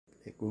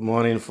Good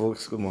morning,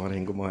 folks. Good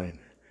morning. Good morning.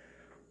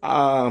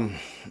 Um,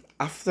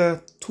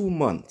 After 2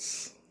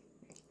 months,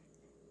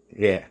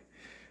 yeah,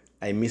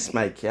 I missed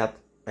my cat.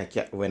 My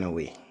cat went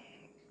away.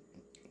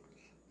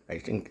 I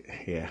think,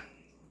 yeah,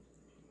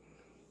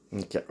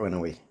 my cat went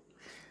away.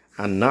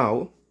 And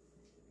now,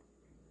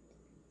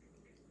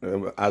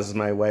 as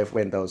my wife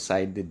went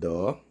outside the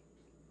door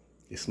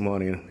this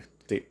morning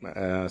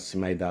to see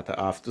my daughter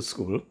after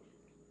school,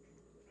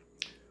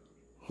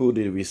 who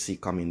did we see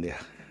come in there?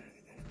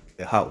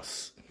 The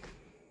house.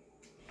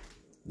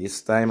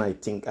 This time, I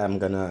think I'm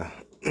gonna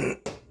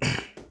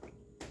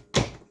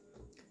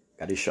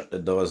gotta shut the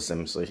doors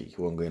so he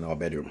won't go in our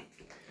bedroom.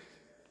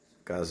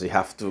 Because we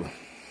have to.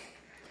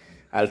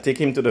 I'll take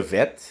him to the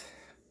vet,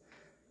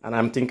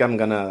 and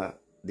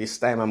this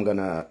time I'm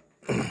gonna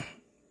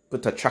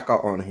put a tracker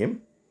on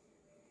him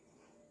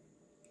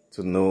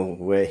to know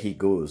where he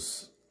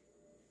goes.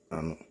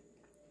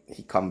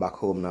 He come back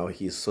home now.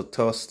 He's so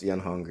thirsty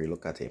and hungry.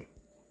 Look at him.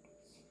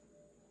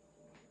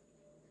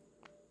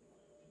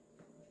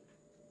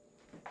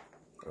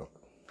 Look.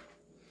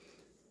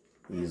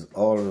 He's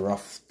all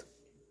roughed.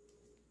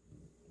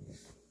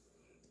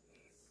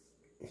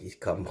 He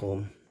come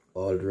home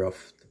all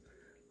roughed.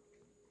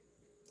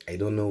 I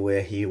don't know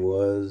where he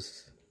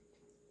was.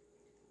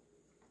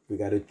 We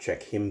gotta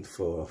check him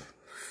for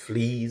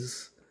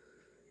fleas.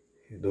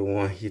 You don't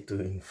want him to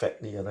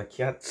infect the other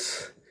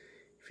cats.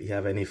 If you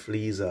have any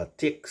fleas or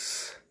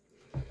ticks,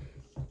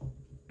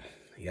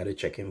 you gotta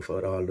check him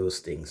for all those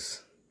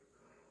things.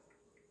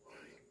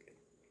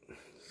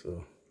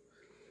 So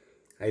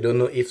I don't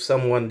know if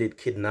someone did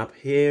kidnap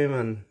him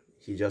and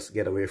he just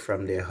get away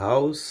from their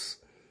house.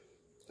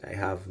 I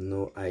have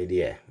no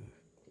idea.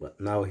 But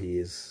now he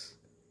is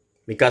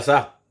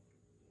Mikasa!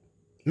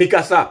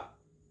 Mikasa!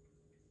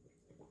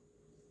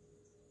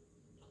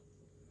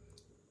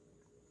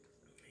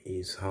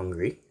 He's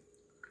hungry,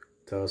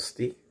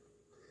 thirsty.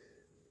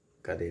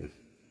 Look at him.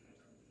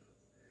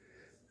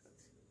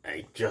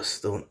 I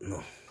just don't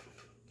know.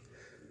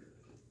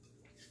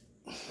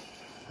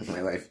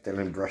 My wife tell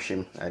him brush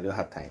him. I don't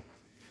have time.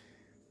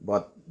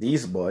 But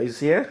these boys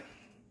here,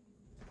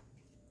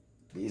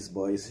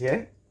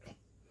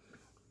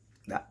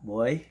 that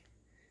boy,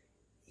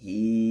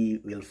 he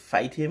will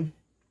fight him,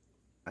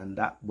 and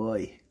that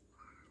boy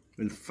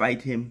will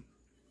fight him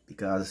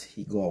because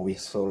he go away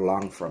so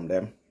long from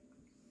them,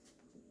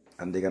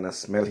 and they're gonna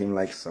smell him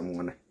like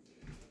someone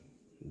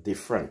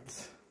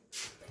different,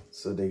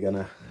 so they're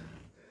gonna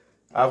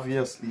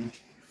obviously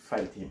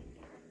fight him.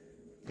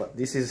 But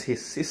this is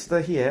his sister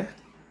here,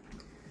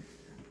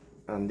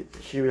 and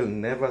she will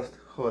never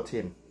hurt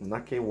him.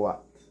 Not care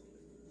what.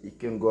 He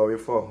can go away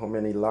for how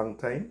many long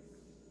time,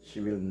 she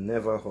will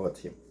never hurt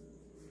him,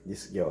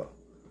 this girl.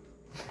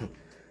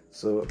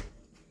 So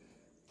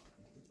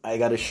I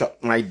gotta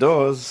shut my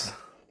doors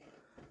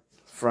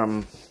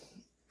from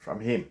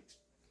him.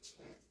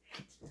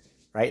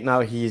 Right now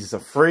he's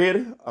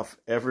afraid of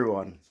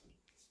everyone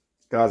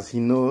because he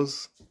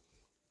knows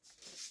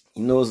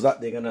that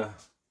they're gonna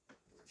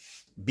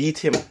beat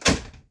him.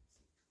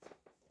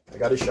 I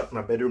gotta shut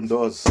my bedroom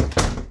doors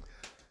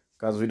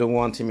because we don't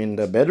want him in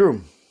the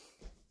bedroom.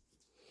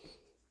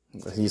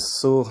 He's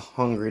so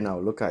hungry now.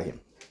 Look at him.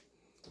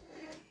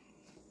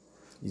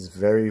 He's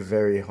very,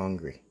 very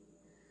hungry.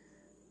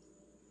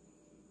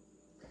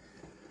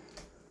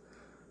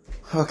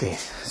 Okay,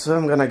 so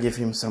I'm gonna give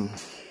him some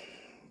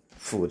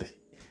food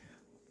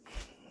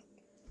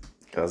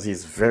because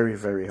he's very,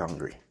 very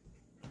hungry.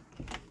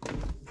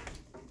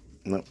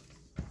 No,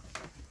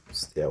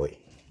 stay away.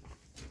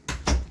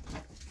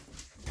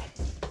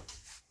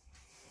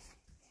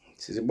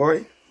 See the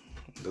boy?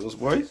 Those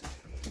boys?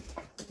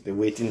 They're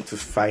waiting to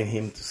find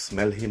him, to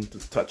smell him, to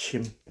touch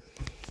him,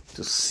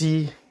 to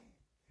see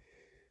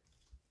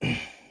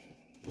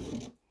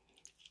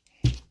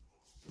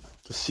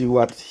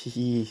what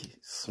he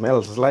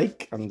smells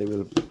like, and they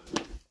will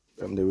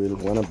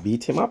want to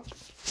beat him up.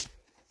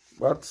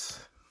 But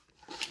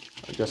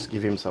I'll just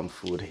give him some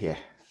food here.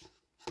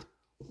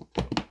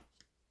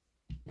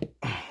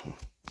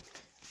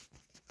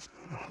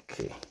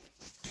 Okay.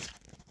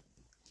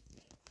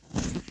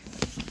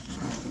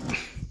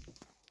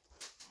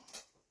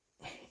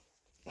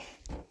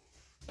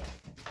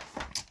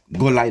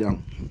 Go lie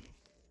down.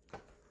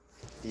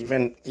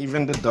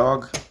 Even the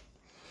dog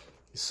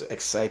is so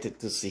excited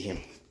to see him.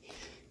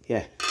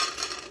 Yeah.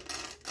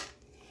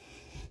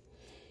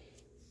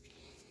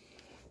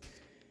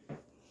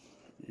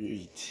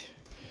 Eat.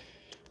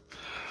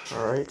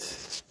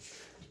 Alright.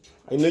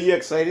 I know you're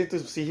excited to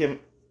see him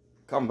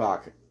come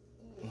back.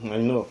 I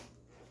know.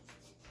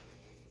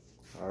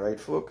 Alright,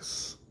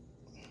 folks.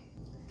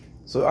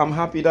 So I'm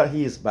happy that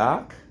he is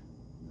back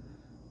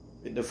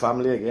with the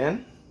family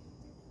again.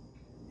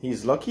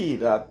 He's lucky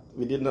that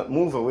we did not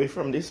move away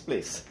from this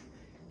place.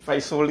 If I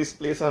sold this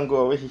place and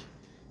go away, he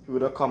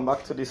would have come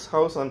back to this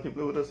house and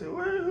people would have said,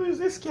 well, who is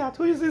this cat?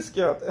 Who is this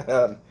cat?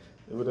 And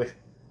they would have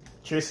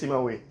chased him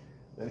away.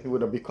 Then he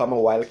would have become a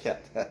wild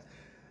cat.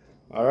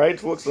 Alright,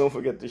 folks, don't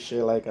forget to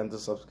share, like, and to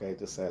subscribe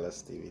to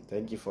Silas TV.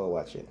 Thank you for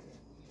watching.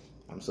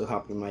 I'm so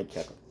happy my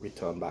cat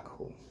returned back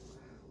home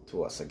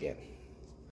to us again.